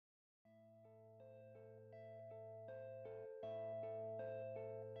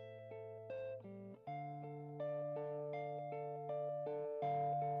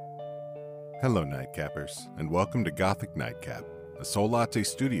Hello, Nightcappers, and welcome to Gothic Nightcap, a Soul Latte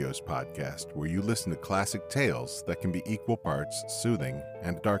Studios podcast where you listen to classic tales that can be equal parts soothing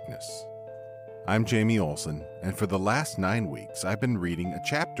and darkness. I'm Jamie Olson, and for the last 9 weeks, I've been reading a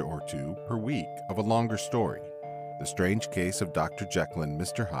chapter or two per week of a longer story, The Strange Case of Dr. Jekyll and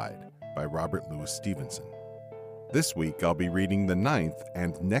Mr. Hyde by Robert Louis Stevenson. This week, I'll be reading the 9th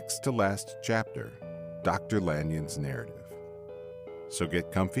and next to last chapter, Dr. Lanyon's narrative. So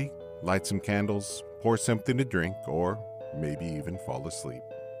get comfy, light some candles, pour something to drink, or maybe even fall asleep.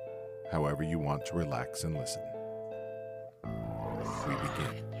 However you want to relax and listen. We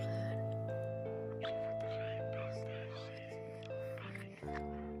begin.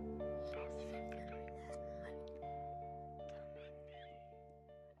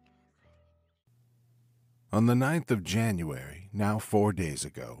 On the 9th of January, now 4 days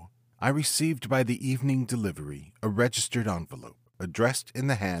ago, I received by the evening delivery a registered envelope addressed in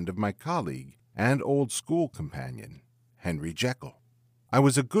the hand of my colleague and old school companion, Henry Jekyll. I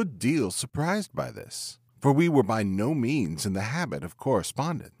was a good deal surprised by this, for we were by no means in the habit of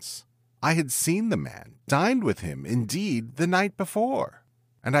correspondence. I had seen the man, dined with him, indeed, the night before,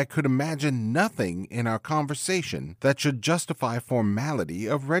 and I could imagine nothing in our conversation that should justify formality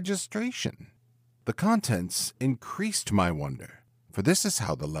of registration. The contents increased my wonder, for this is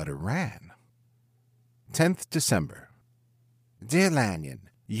how the letter ran. 10th December. Dear Lanyon,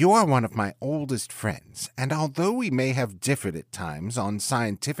 you are one of my oldest friends, and although we may have differed at times on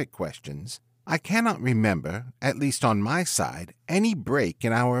scientific questions, I cannot remember, at least on my side, any break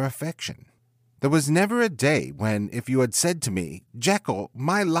in our affection. There was never a day when, if you had said to me, Jekyll,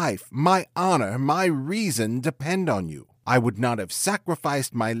 my life, my honor, my reason depend on you, I would not have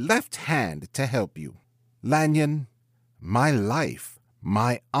sacrificed my left hand to help you. Lanyon, my life,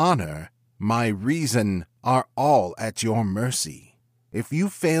 my honor, my reason are all at your mercy. If you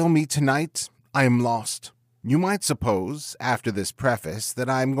fail me tonight, I am lost. You might suppose, after this preface, that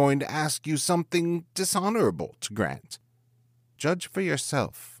I am going to ask you something dishonorable to grant. Judge for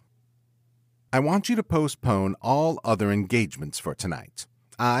yourself. I want you to postpone all other engagements for tonight.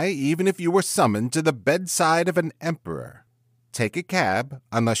 Even if you were summoned to the bedside of an emperor. Take a cab,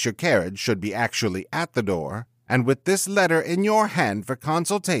 unless your carriage should be actually at the door, and with this letter in your hand for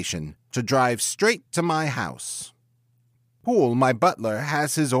consultation, to drive straight to my house. Poole, my butler,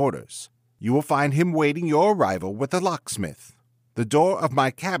 has his orders. You will find him waiting your arrival with a locksmith. The door of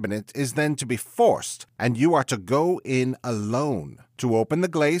my cabinet is then to be forced, and you are to go in alone, to open the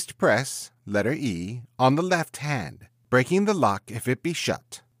glazed press, letter E, on the left hand, breaking the lock if it be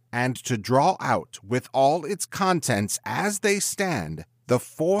shut, and to draw out, with all its contents as they stand, the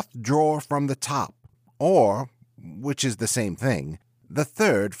 4th drawer from the top, or, which is the same thing, the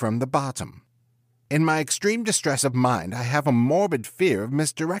 3rd from the bottom. In my extreme distress of mind, I have a morbid fear of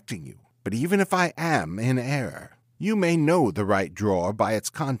misdirecting you, but even if I am in error, you may know the right drawer by its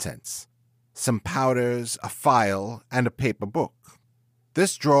contents. Some powders, a file, and a paper book.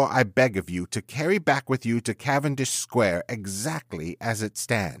 This drawer I beg of you to carry back with you to Cavendish Square exactly as it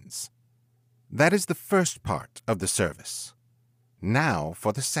stands. That is the first part of the service. Now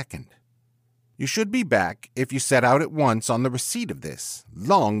for the second. You should be back, if you set out at once on the receipt of this,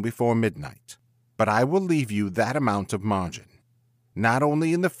 long before midnight. But I will leave you that amount of margin, not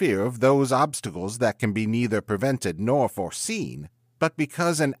only in the fear of those obstacles that can be neither prevented nor foreseen, but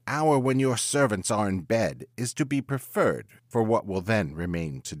because an hour when your servants are in bed is to be preferred for what will then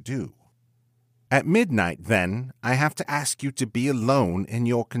remain to do. At midnight, then, I have to ask you to be alone in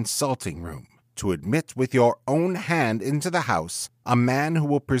your consulting room, to admit with your own hand into the house a man who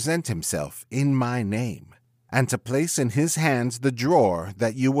will present himself in my name, and to place in his hands the drawer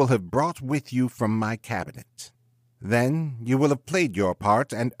that you will have brought with you from my cabinet. Then you will have played your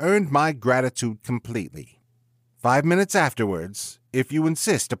part and earned my gratitude completely. 5 minutes afterwards, if you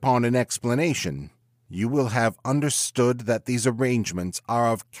insist upon an explanation, you will have understood that these arrangements are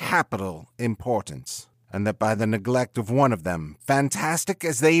of capital importance, and that by the neglect of one of them, fantastic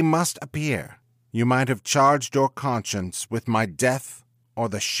as they must appear, you might have charged your conscience with my death or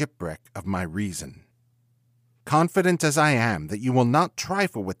the shipwreck of my reason. Confident as I am that you will not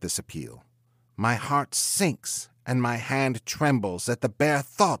trifle with this appeal, my heart sinks and my hand trembles at the bare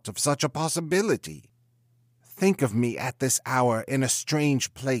thought of such a possibility. Think of me at this hour in a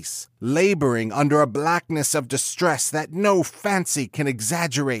strange place, laboring under a blackness of distress that no fancy can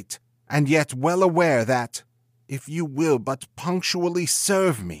exaggerate, and yet well aware that, if you will but punctually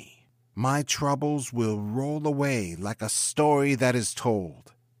serve me, my troubles will roll away like a story that is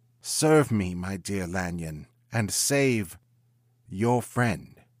told. Serve me, my dear Lanyon, and save your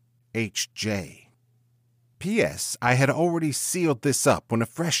friend, H.J. P.S. I had already sealed this up when a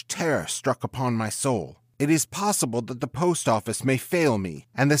fresh terror struck upon my soul. It is possible that the post office may fail me,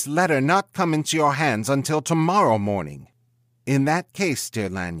 and this letter not come into your hands until tomorrow morning. In that case, dear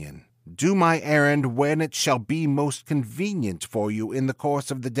Lanyon, do my errand when it shall be most convenient for you in the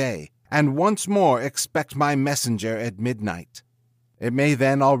course of the day, and once more expect my messenger at midnight. It may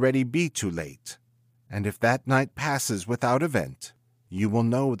then already be too late, and if that night passes without event, you will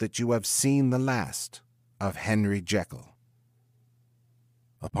know that you have seen the last of Henry Jekyll.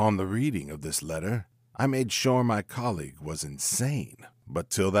 Upon the reading of this letter, I made sure my colleague was insane, but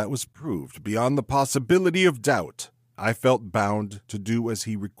till that was proved beyond the possibility of doubt, I felt bound to do as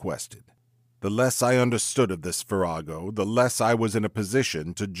he requested. The less I understood of this farrago, the less I was in a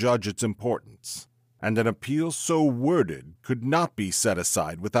position to judge its importance, and an appeal so worded could not be set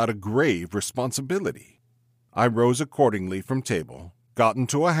aside without a grave responsibility. I rose accordingly from table, got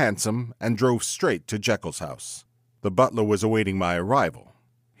into a hansom, and drove straight to Jekyll's house. The butler was awaiting my arrival.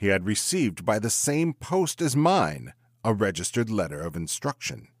 He had received by the same post as mine a registered letter of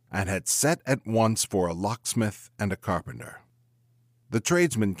instruction, and had set at once for a locksmith and a carpenter. The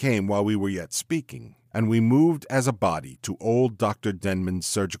tradesmen came while we were yet speaking, and we moved as a body to old Dr. Denman's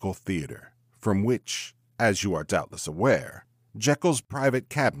surgical theater, from which, as you are doubtless aware, Jekyll's private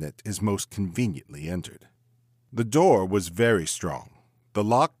cabinet is most conveniently entered. The door was very strong, the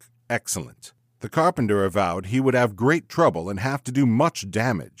lock excellent. The carpenter avowed he would have great trouble and have to do much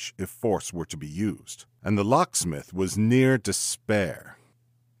damage if force were to be used, and the locksmith was near despair.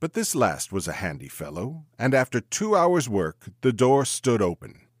 But this last was a handy fellow, and after 2 hours' work the door stood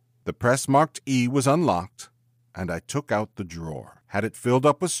open. The press marked E was unlocked, and I took out the drawer, had it filled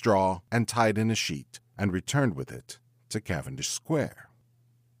up with straw and tied in a sheet, and returned with it to Cavendish Square.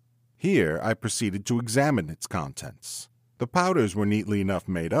 Here I proceeded to examine its contents. The powders were neatly enough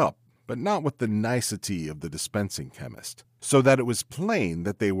made up, but not with the nicety of the dispensing chemist, so that it was plain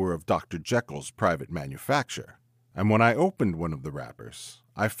that they were of Dr. Jekyll's private manufacture. And when I opened one of the wrappers,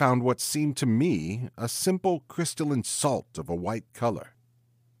 I found what seemed to me a simple crystalline salt of a white color.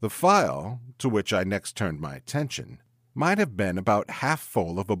 The phial, to which I next turned my attention, might have been about half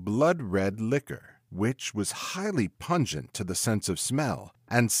full of a blood-red liquor, which was highly pungent to the sense of smell,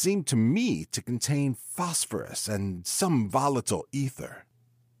 and seemed to me to contain phosphorus and some volatile ether.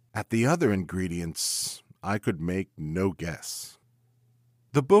 At the other ingredients, I could make no guess.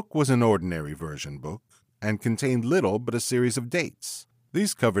 The book was an ordinary version book, and contained little but a series of dates.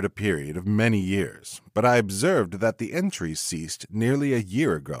 These covered a period of many years, but I observed that the entries ceased nearly a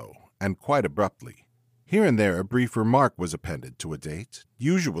year ago, and quite abruptly. Here and there a brief remark was appended to a date,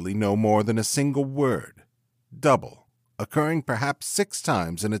 usually no more than a single word, double, occurring perhaps 6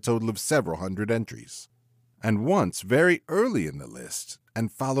 times in a total of several hundred entries, and once very early in the list,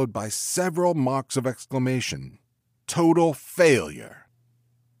 and followed by several marks of exclamation, "Total failure!"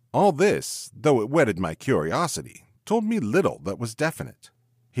 All this, though it whetted my curiosity, told me little that was definite.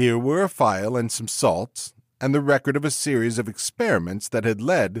 Here were a phial and some salt, and the record of a series of experiments that had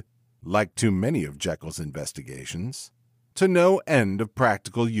led, like too many of Jekyll's investigations, to no end of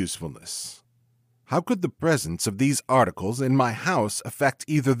practical usefulness. How could the presence of these articles in my house affect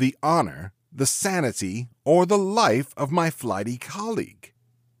either the honor, the sanity, or the life of my flighty colleague?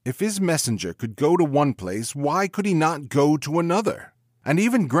 If his messenger could go to one place, why could he not go to another? And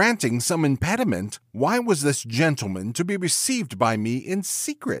even granting some impediment, why was this gentleman to be received by me in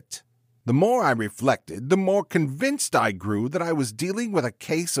secret? The more I reflected, the more convinced I grew that I was dealing with a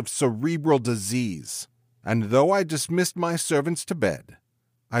case of cerebral disease, and though I dismissed my servants to bed,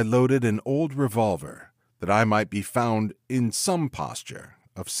 I loaded an old revolver that I might be found in some posture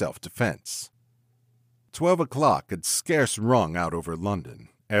of self-defense. 12 o'clock had scarce rung out over London,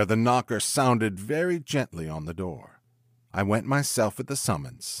 ere the knocker sounded very gently on the door. I went myself at the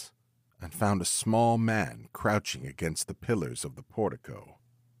summons, and found a small man crouching against the pillars of the portico.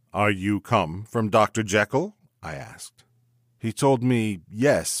 "Are you come from Dr. Jekyll?" I asked. He told me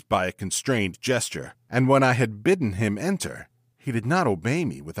yes by a constrained gesture, and when I had bidden him enter, he did not obey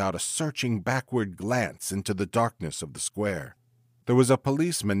me without a searching backward glance into the darkness of the square. There was a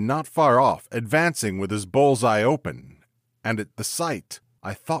policeman not far off, advancing with his bull's-eye open, and at the sight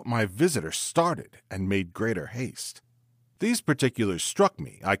I thought my visitor started and made greater haste. These particulars struck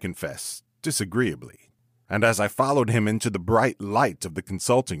me, I confess, disagreeably, and as I followed him into the bright light of the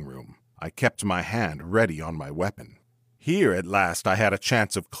consulting room, I kept my hand ready on my weapon. Here at last I had a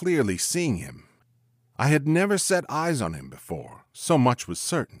chance of clearly seeing him. I had never set eyes on him before, so much was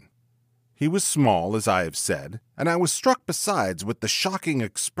certain. He was small, as I have said, and I was struck besides with the shocking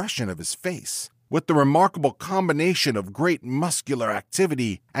expression of his face, with the remarkable combination of great muscular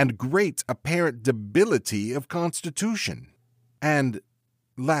activity and great apparent debility of constitution. And,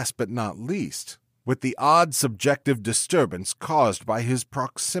 last but not least, with the odd subjective disturbance caused by his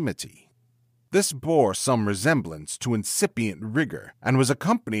proximity. This bore some resemblance to incipient rigor and was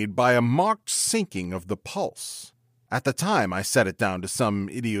accompanied by a marked sinking of the pulse. At the time, I set it down to some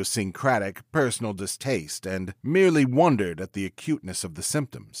idiosyncratic personal distaste and merely wondered at the acuteness of the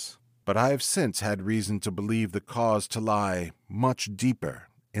symptoms. But I have since had reason to believe the cause to lie much deeper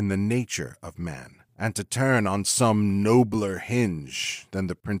in the nature of man, and to turn on some nobler hinge than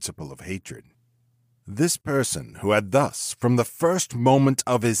the principle of hatred. This person, who had thus, from the first moment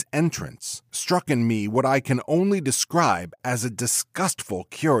of his entrance, struck in me what I can only describe as a disgustful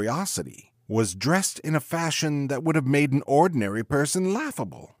curiosity, was dressed in a fashion that would have made an ordinary person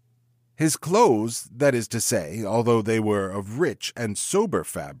laughable. His clothes, that is to say, although they were of rich and sober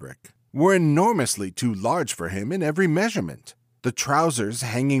fabric, were enormously too large for him in every measurement. The trousers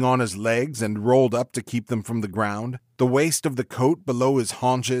hanging on his legs and rolled up to keep them from the ground, the waist of the coat below his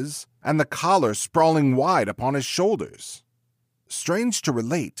haunches, and the collar sprawling wide upon his shoulders. Strange to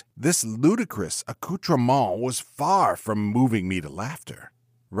relate, this ludicrous accoutrement was far from moving me to laughter,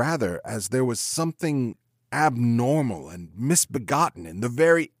 rather as there was something abnormal and misbegotten in the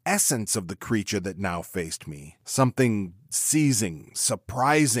very essence of the creature that now faced me, something seizing,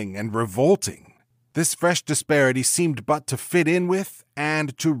 surprising, and revolting. This fresh disparity seemed but to fit in with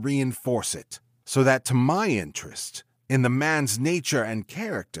and to reinforce it, so that to my interest, in the man's nature and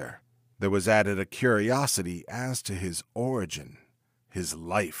character, there was added a curiosity as to his origin, his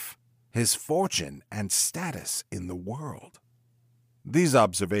life, his fortune, and status in the world. These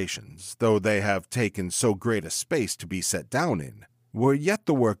observations, though they have taken so great a space to be set down in, were yet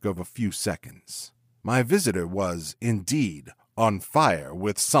the work of a few seconds. My visitor was, indeed, on fire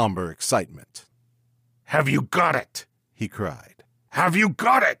with somber excitement. "Have you got it?" he cried. "Have you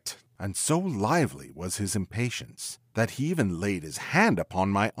got it?" And so lively was his impatience that he even laid his hand upon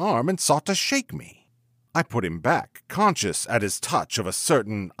my arm and sought to shake me. I put him back, conscious at his touch of a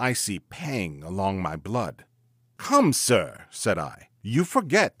certain icy pang along my blood. "Come, sir," said I, "you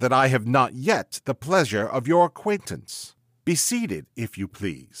forget that I have not yet the pleasure of your acquaintance. Be seated, if you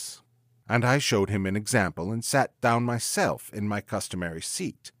please." And I showed him an example and sat down myself in my customary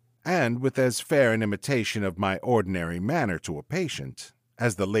seat, and with as fair an imitation of my ordinary manner to a patient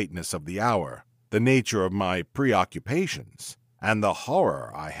as the lateness of the hour, the nature of my preoccupations, and the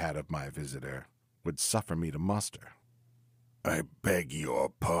horror I had of my visitor would suffer me to muster. "I beg your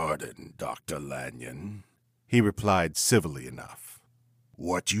pardon, Dr. Lanyon," he replied civilly enough.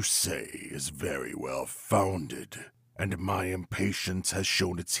 "What you say is very well founded, and my impatience has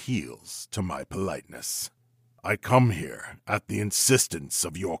shown its heels to my politeness. I come here at the insistence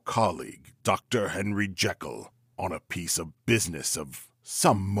of your colleague, Dr. Henry Jekyll, on a piece of business of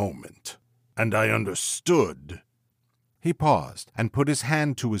some moment, and I understood—" He paused and put his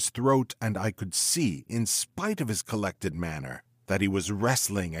hand to his throat, and I could see, in spite of his collected manner, that he was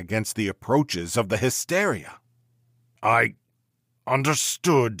wrestling against the approaches of the hysteria. "I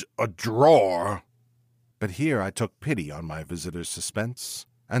understood a drawer—" But here I took pity on my visitor's suspense,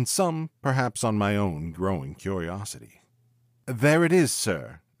 and some, perhaps, on my own growing curiosity. "There it is,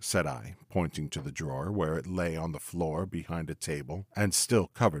 sir," said I, pointing to the drawer where it lay on the floor behind a table and still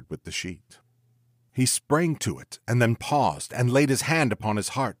covered with the sheet. He sprang to it, and then paused and laid his hand upon his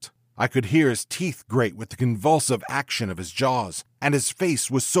heart. I could hear his teeth grate with the convulsive action of his jaws, and his face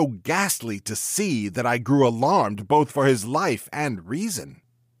was so ghastly to see that I grew alarmed both for his life and reason.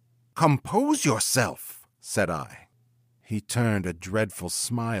 "Compose yourself," said I. He turned a dreadful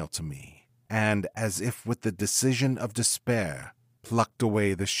smile to me, and, as if with the decision of despair, plucked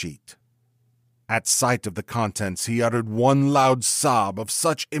away the sheet. At sight of the contents, he uttered one loud sob of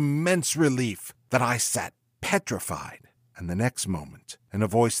such immense relief that I sat petrified, and the next moment, in a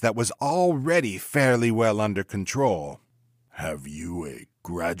voice that was already fairly well under control, "Have you a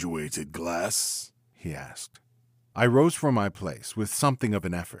graduated glass?" he asked. I rose from my place with something of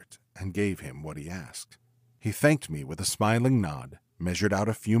an effort, and gave him what he asked. He thanked me with a smiling nod, measured out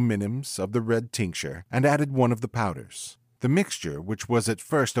a few minims of the red tincture, and added one of the powders. The mixture, which was at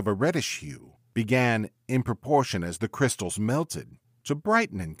first of a reddish hue, began, in proportion as the crystals melted, to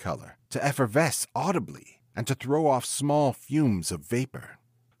brighten in color, to effervesce audibly, and to throw off small fumes of vapor.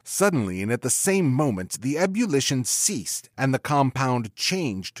 Suddenly, and at the same moment, the ebullition ceased, and the compound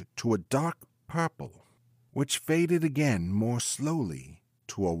changed to a dark purple, which faded again more slowly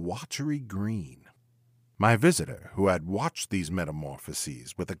to a watery green. My visitor, who had watched these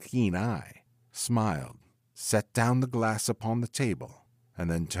metamorphoses with a keen eye, smiled, set down the glass upon the table, and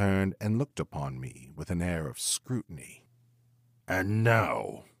then turned and looked upon me with an air of scrutiny. "And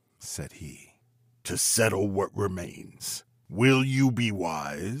now," said he, "to settle what remains. Will you be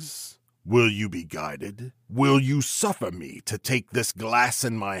wise? Will you be guided? Will you suffer me to take this glass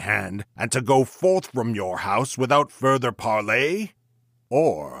in my hand and to go forth from your house without further parley?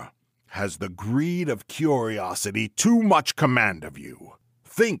 Or has the greed of curiosity too much command of you?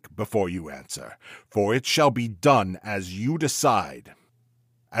 Think before you answer, for it shall be done as you decide.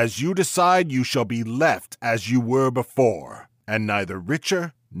 As you decide, you shall be left as you were before, and neither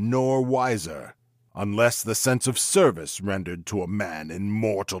richer nor wiser, unless the sense of service rendered to a man in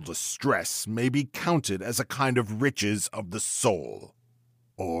mortal distress may be counted as a kind of riches of the soul.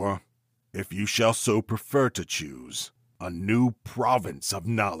 Or, if you shall so prefer to choose, a new province of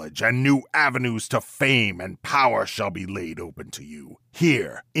knowledge and new avenues to fame and power shall be laid open to you,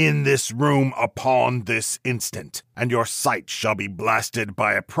 here, in this room, upon this instant, and your sight shall be blasted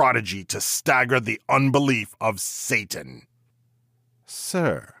by a prodigy to stagger the unbelief of Satan."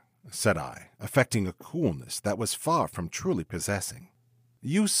 "Sir," said I, affecting a coolness that was far from truly possessing,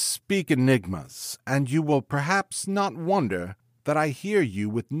 "you speak enigmas, and you will perhaps not wonder that I hear you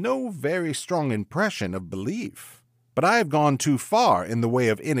with no very strong impression of belief. But I have gone too far in the way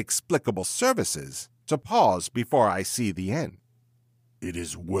of inexplicable services to pause before I see the end." "It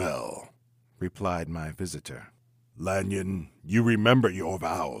is well," replied my visitor. "Lanyon, you remember your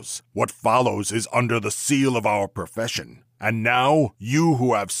vows. What follows is under the seal of our profession. And now, you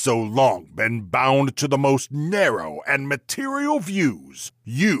who have so long been bound to the most narrow and material views,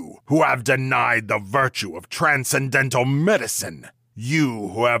 you who have denied the virtue of transcendental medicine, you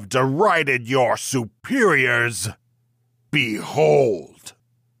who have derided your superiors, behold!"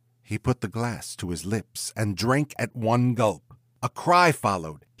 He put the glass to his lips and drank at one gulp. A cry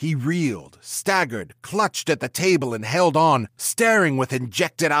followed. He reeled, staggered, clutched at the table and held on, staring with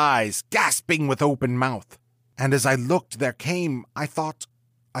injected eyes, gasping with open mouth. And as I looked, there came, I thought,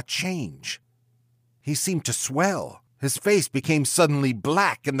 a change. He seemed to swell. His face became suddenly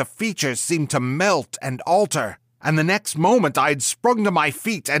black, and the features seemed to melt and alter. And the next moment I had sprung to my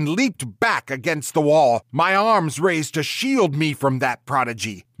feet and leaped back against the wall, my arms raised to shield me from that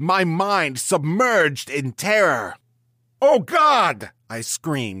prodigy, my mind submerged in terror. "Oh, God!" I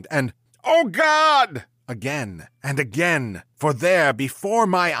screamed, and "Oh, God!" again and again, for there before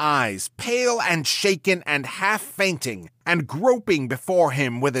my eyes, pale and shaken and half fainting, and groping before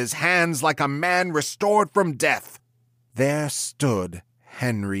him with his hands like a man restored from death, there stood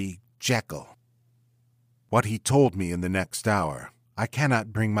Henry Jekyll. What he told me in the next hour, I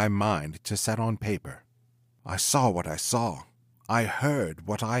cannot bring my mind to set on paper. I saw what I saw, I heard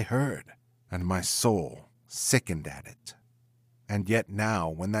what I heard, and my soul sickened at it. And yet now,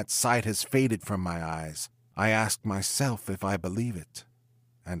 when that sight has faded from my eyes, I ask myself if I believe it,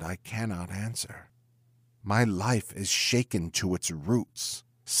 and I cannot answer. My life is shaken to its roots.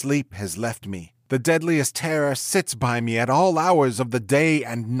 Sleep has left me. The deadliest terror sits by me at all hours of the day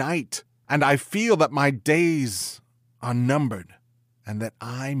and night, and I feel that my days are numbered, and that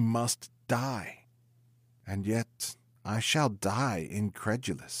I must die. And yet I shall die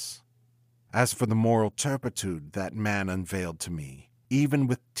incredulous. As for the moral turpitude that man unveiled to me, even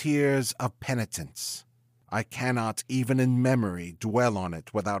with tears of penitence, I cannot even in memory dwell on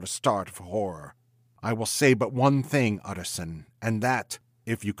it without a start of horror. I will say but one thing, Utterson, and that,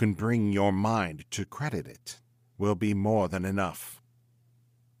 if you can bring your mind to credit it, will be more than enough.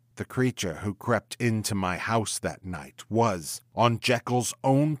 The creature who crept into my house that night was, on Jekyll's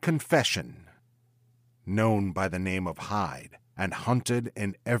own confession, known by the name of Hyde, and hunted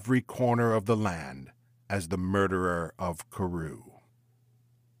in every corner of the land as the murderer of Carew.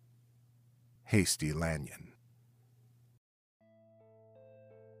 Hasty Lanyon.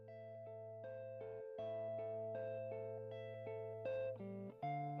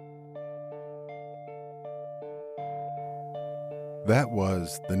 That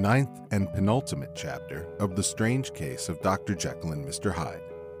was the 9th and penultimate chapter of The Strange Case of Dr. Jekyll and Mr. Hyde,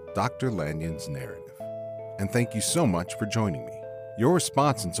 Dr. Lanyon's narrative. And thank you so much for joining me. Your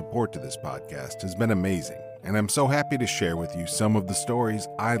response and support to this podcast has been amazing, and I'm so happy to share with you some of the stories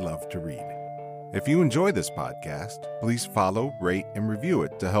I love to read. If you enjoy this podcast, please follow, rate, and review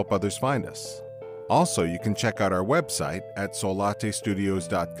it to help others find us. Also, you can check out our website at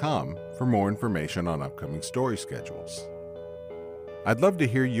solatestudios.com for more information on upcoming story schedules. I'd love to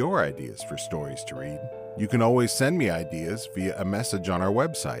hear your ideas for stories to read. You can always send me ideas via a message on our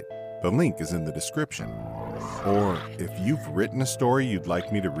website. The link is in the description. Or if you've written a story you'd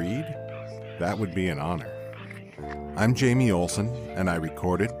like me to read, that would be an honor. I'm Jamie Olson, and I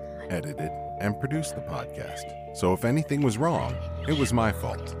recorded, edited, and produce the podcast, so if anything was wrong, it was my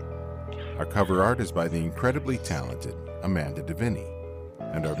fault. Our cover art is by the incredibly talented Amanda Davini,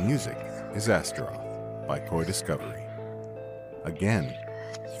 and our music is Astaroth by Koi Discovery. Again,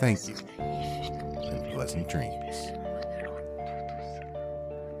 thank you, and pleasant dreams.